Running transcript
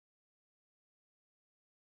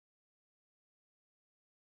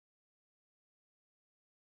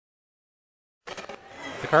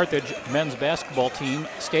Carthage men's basketball team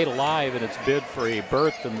stayed alive in its bid for a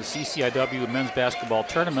berth in the CCIW men's basketball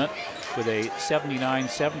tournament with a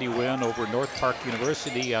 79-70 win over North Park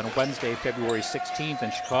University on Wednesday, February 16th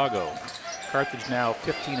in Chicago. Carthage now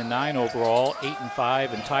 15-9 overall,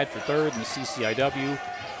 8-5 and tied for third in the CCIW.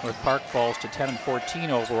 North Park falls to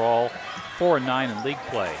 10-14 overall, 4-9 in league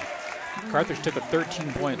play. Carthage took a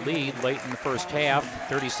 13-point lead late in the first half,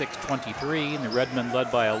 36-23, and the Redmen led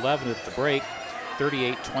by 11 at the break,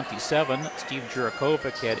 38-27. Steve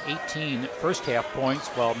Jurakovic had 18 first-half points,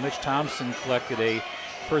 while Mitch Thompson collected a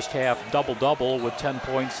first-half double-double with 10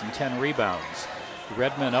 points and 10 rebounds. The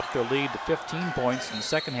Redmen upped their lead to 15 points in the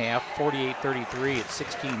second half, 48-33 at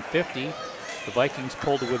 16:50. The Vikings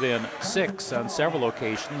pulled to within 6 on several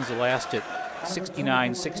occasions, the last at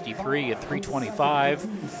 69-63 at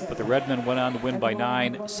 3:25, but the Redmen went on to win by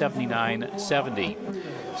 9, 79-70.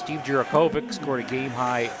 Steve Jurakovic scored a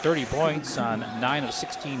game-high 30 points on 9 of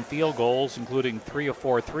 16 field goals, including 3 of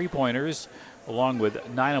 4 three-pointers, along with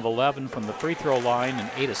 9 of 11 from the free throw line and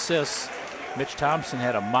 8 assists. Mitch Thompson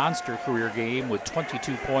had a monster career game with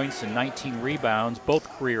 22 points and 19 rebounds, both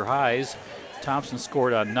career highs. Thompson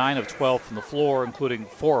scored on 9 of 12 from the floor, including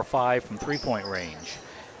 4 of 5 from three-point range.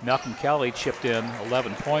 Malcolm Kelly chipped in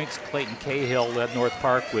 11 points. Clayton Cahill led North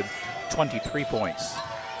Park with 23 points.